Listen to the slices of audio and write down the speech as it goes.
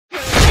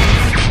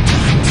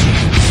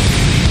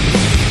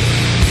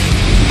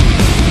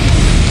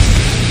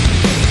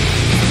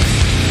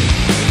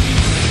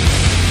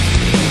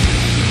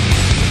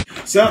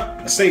So,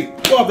 I say,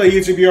 well, the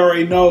YouTube, you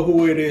already know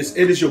who it is.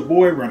 It is your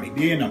boy, Ronnie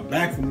D, and I'm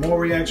back for more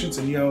reactions.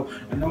 And yo,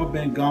 I know I've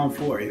been gone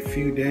for a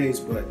few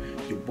days, but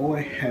your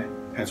boy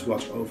has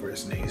watched over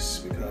his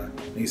nieces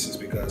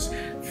because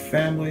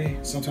family,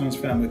 sometimes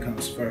family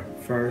comes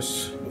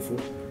first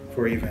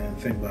before even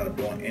think about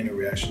doing any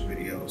reaction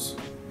videos.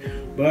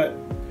 But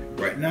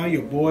right now,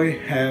 your boy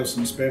has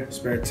some spare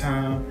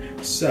time,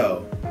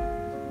 so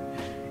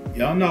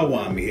y'all know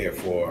what I'm here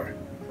for.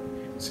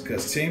 It's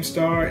because Team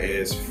Star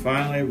is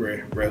finally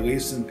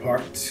releasing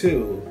part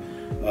 2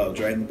 of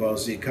Dragon Ball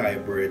Z Kai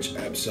Abridged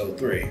Episode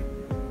 3.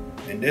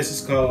 And this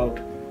is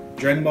called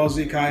Dragon Ball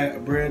Z Kai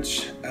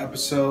Abridged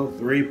Episode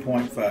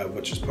 3.5,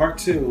 which is part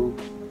 2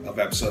 of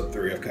Episode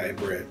 3 of Kai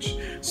Abridged.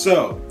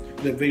 So,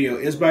 the video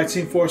is by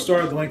Team 4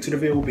 Star. The link to the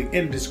video will be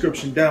in the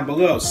description down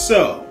below.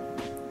 So,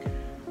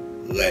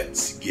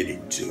 let's get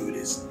into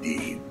this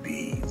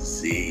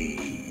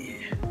DBZ.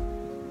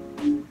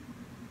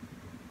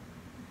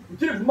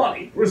 Give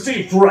money,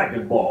 receive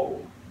Dragon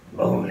Ball.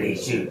 Only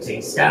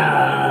shooting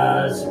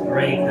stars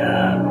break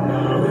the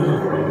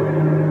moon.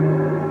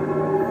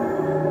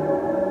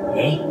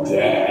 Hey,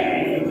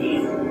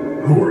 Daddy.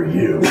 Who are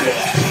you?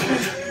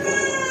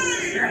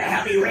 You're gonna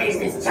help me raise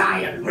this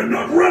child. I'm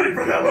not ready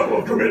for that level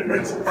of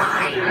commitment.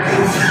 Fine.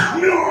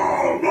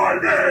 No, my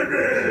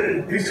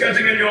baby! He's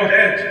getting in your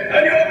head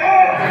and your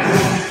arm!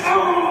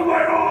 Oh,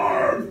 my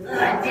arm!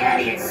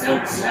 Daddy, it's so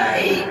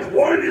tight.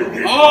 Why do you keep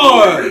doing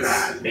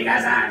that?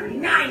 Because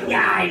I'm 9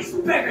 guys,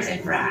 burgers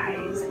and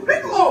fries.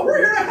 Piccolo, we're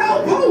here to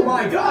help! Oh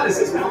my god, is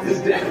his mouth is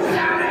dead?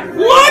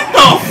 What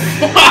the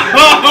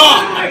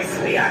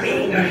fuck? We are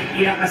being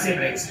eat up my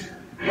siblings.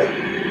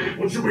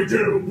 What should we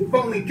do? If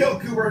only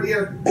Goku were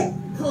here.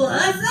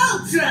 Plus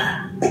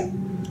Ultra!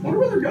 Wonder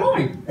where they're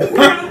going.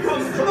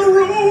 Welcome to the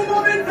room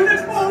of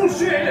infinite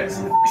bullshit!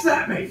 What's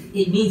that mean?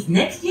 It means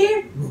next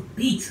year will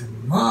be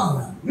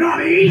tomorrow.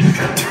 Nani?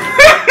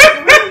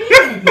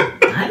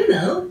 I don't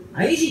know.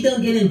 I usually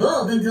don't get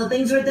involved until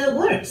things are at their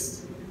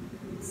worst.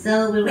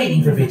 So we're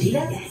waiting for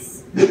Vegeta?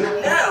 Yes. No,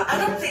 I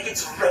don't think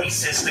it's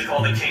racist to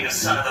call the king a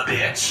son of a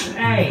bitch.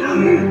 Hey,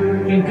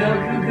 can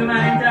Goku come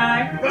out and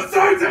die? The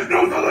science has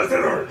no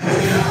solicitor!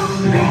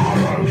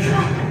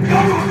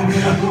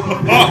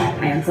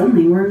 And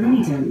suddenly we're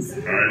Looney Tunes. I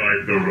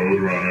like the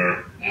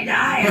Roadrunner. And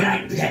I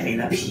like Pepe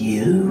the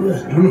Pew.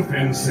 I'm a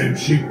fan of Sam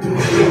Sheepdog.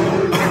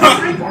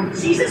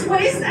 Jesus,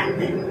 what is that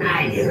thing?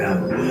 I'm your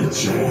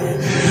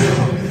Oni-chan.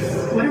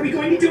 What are we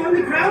going to do on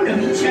the ground,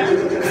 Oni-chan?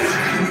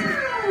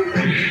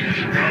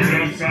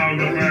 Don't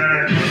sound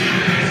effect.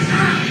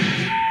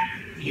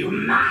 You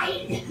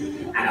mind?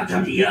 I don't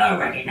come to your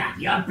work and knock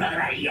your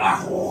brother out of your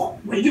hole.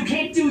 Well, you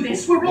can't do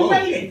this. We're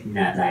related.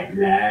 Not by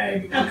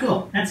blood. Oh,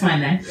 cool. That's fine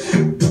then.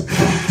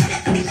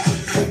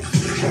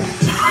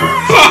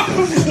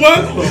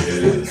 What?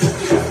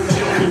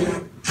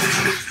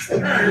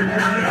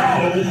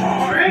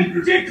 Hey,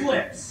 dick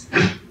lips!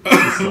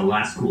 It's the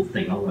last cool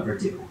thing I'll ever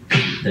do.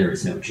 There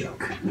is no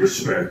joke.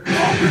 Respect.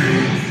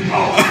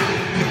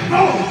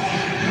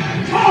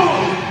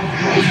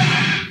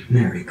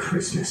 Merry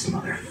Christmas,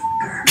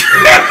 motherfucker.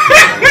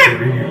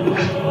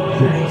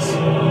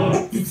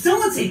 Nice. Did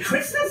someone say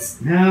Christmas?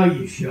 Now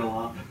you show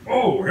up.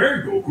 Oh,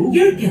 hey, Goku.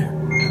 You're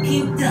gonna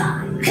fucking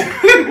die.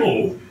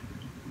 Oh,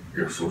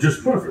 guess so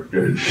just perfect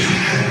then.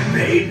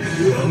 Maybe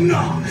you will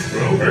not.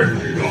 Well, here we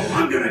go.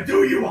 I'm gonna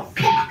do you a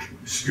fuck.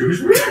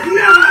 Excuse me?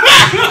 No!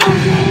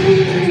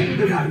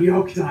 Look how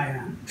yoked I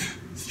am.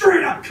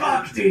 Straight up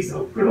cock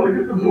diesel. Could I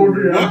get the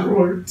Morty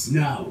androids?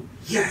 No.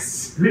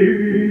 Yes.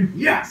 Please.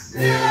 Yes.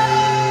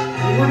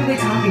 What are they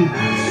talking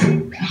about?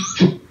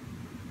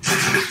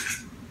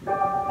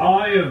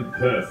 I am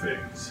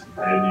perfect,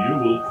 and you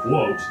will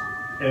quote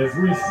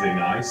everything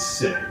I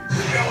say.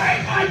 You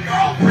ain't my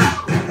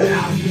girlfriend!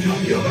 Now you know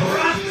you're the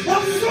rest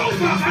of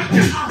Super!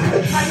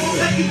 I won't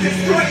let you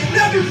destroy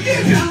another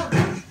giga!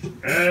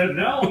 And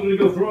now I'm gonna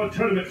go throw a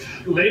tournament.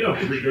 Later,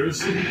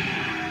 freakers.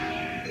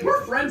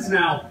 We're friends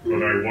now.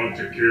 But I want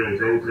to kill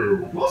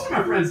Goku. Most of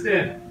my friends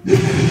did.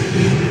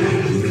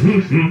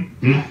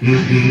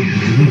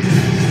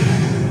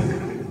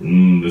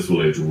 This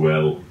will age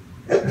well.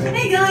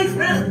 Hey guys,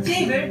 we're out of the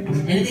chamber.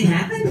 Anything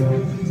happen?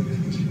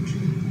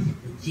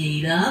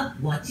 Vegeta,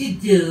 what you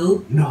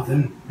do?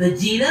 Nothing.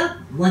 Vegeta,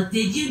 what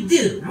did you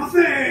do?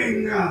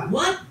 Nothing!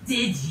 What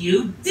did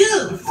you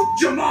do? Fuck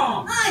your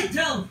mom! I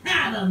don't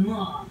have a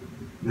mom.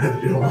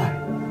 Neither do I.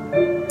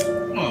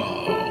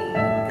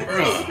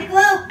 Mr.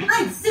 Piccolo,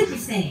 I'm Super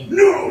Saiyan.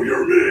 No,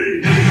 you're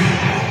me!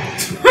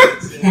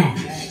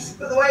 Yes.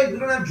 By the way, we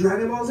don't have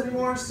Dragon Balls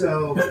anymore,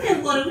 so... But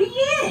then what are we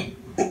in?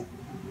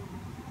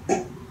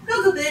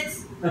 Goku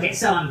Bits. Okay,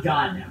 so I'm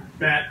God now.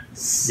 Fat.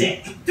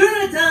 Sick.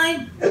 Tournament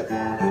time.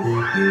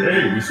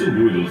 Hey, we still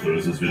doing those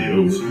versus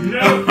videos.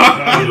 No!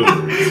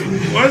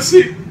 What's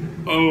he?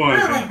 Oh my I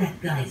god. like that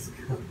guy's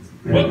coat.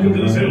 Welcome to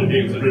the Sale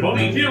Games,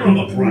 everybody. Here are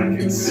the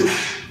brackets.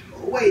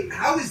 Wait,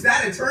 how is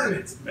that a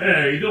tournament?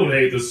 Hey, don't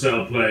hate the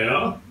Cell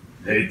player.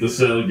 Hate the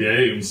Cell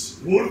games.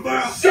 What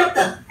about... Shut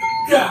the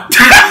f*** up.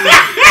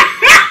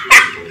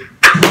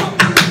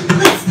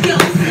 Let's go,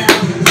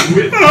 Cell.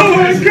 With Oh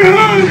my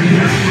god!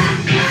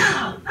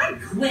 Wow, I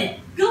quit.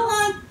 Go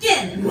on,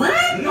 get it.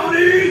 What?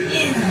 Nani?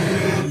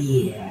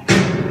 Yeah.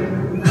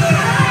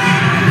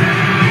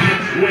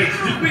 Wait,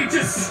 did we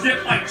just skip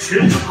like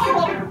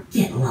children?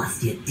 Get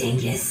lost, you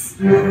dingus.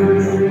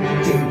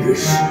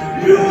 Dingus.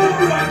 You're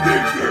my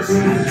dingus.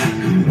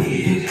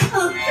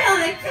 Oh god,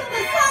 I killed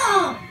us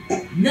all!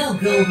 No,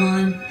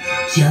 Gohan.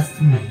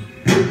 Just me.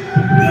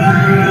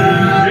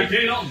 Rick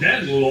ain't all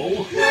dead,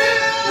 lol.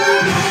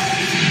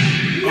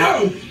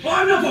 No!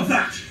 Enough of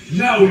that!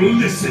 Now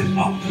listen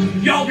up.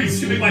 Y'all be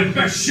skipping my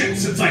best shit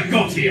since I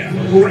got here.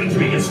 Rate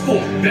me as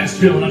fourth best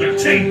villain under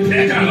King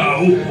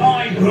Piccolo.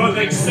 I'm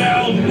Perfect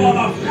Cell,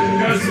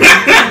 motherfuckers.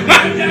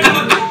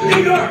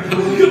 Peter,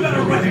 you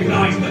better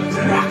recognize the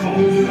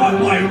crackle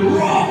of my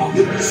raw,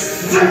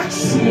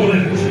 sexual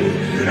energy.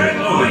 And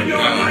line your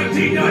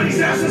 1990s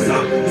asses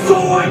up so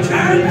I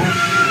can...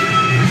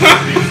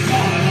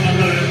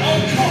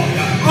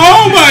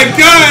 Oh my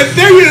god,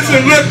 they're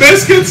using Limp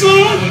Bizkit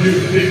song?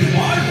 It's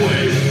my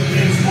way.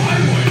 It's my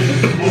way.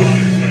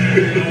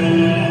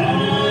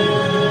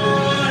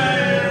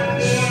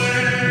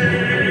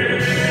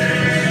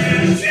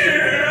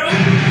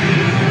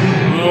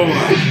 Oh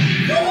my.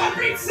 Go on,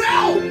 Big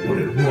Cell! But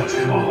at what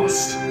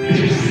cost?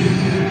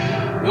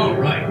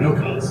 Alright, no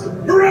cost.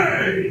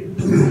 Hooray!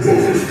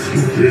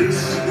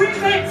 Bring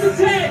back the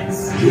tents!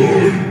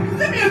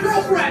 Give me a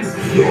girlfriend!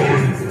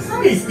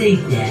 I'm gonna stay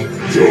dead.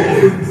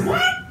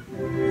 What?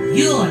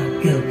 You're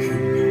Goku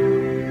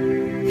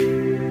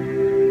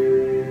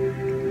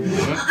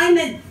now. I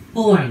meant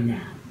 4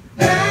 now.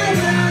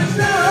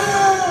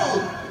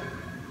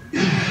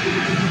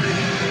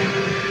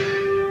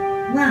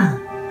 Wow,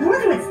 I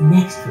wonder what's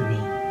next for me.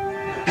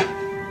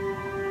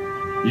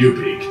 You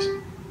peaked.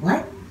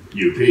 What?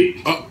 You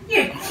peaked.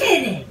 You're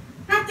kidding!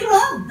 After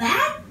all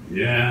that?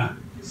 Yeah,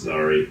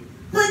 sorry.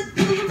 But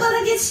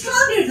I get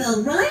stronger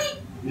though, right?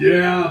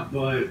 Yeah,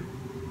 but...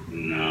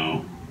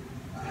 no.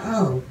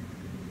 Oh.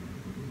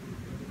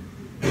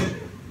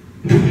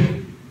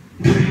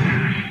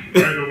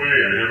 By the way,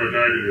 I never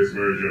died in this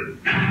version.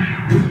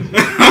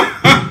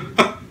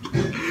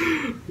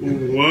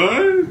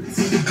 What?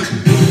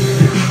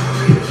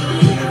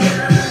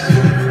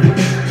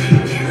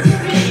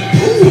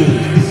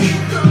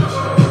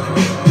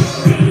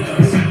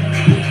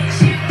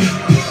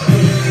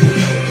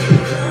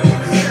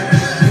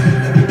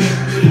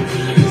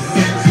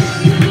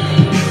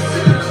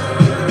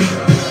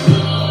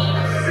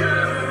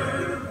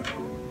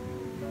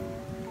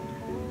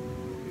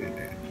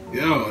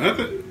 Yo,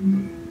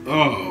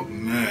 oh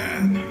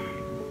man.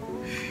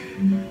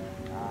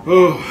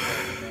 Oh.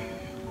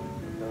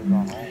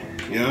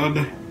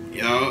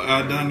 Y'all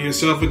outdone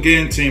yourself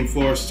again, Team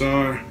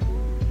 4-Star.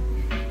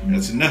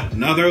 That's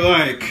another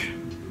like.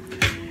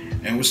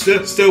 And we're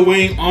still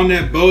waiting on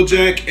that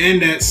BoJack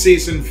and that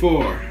season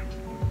 4.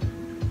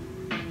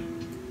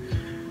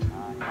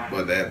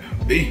 But that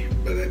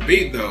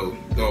beat though,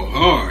 go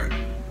hard.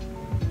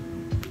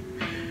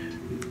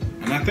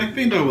 And I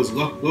think that was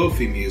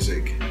Lo-Fi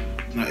music.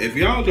 Now, if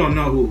y'all don't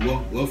know who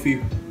what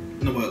Lo-Fi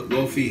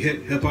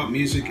hip hop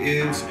music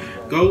is,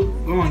 go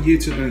on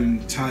YouTube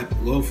and type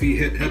Lo-Fi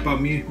hip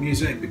hop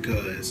music,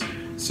 because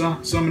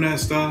some of that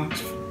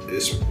stuff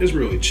is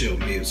really chill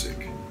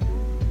music.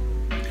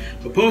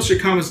 But post your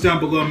comments down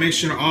below. Make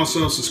sure to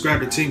also subscribe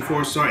to Team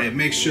 4-Star, and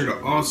make sure to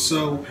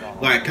also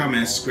like, comment,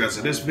 and subscribe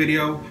to this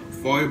video.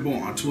 Follow your boy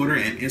on Twitter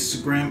and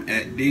Instagram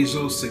at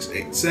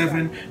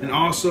Diesel687. And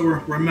also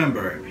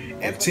remember,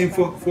 if Team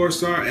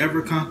 4-Star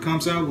ever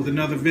comes out with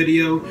another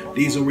video,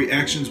 Diesel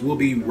Reactions will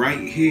be right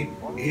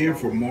here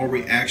for more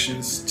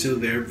reactions to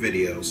their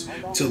videos.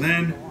 Till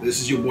then, this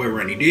is your boy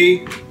Rennie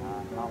D,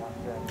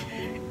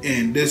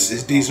 and this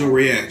is Diesel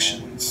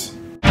Reactions.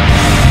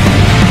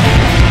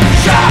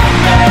 Shot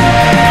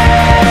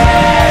me!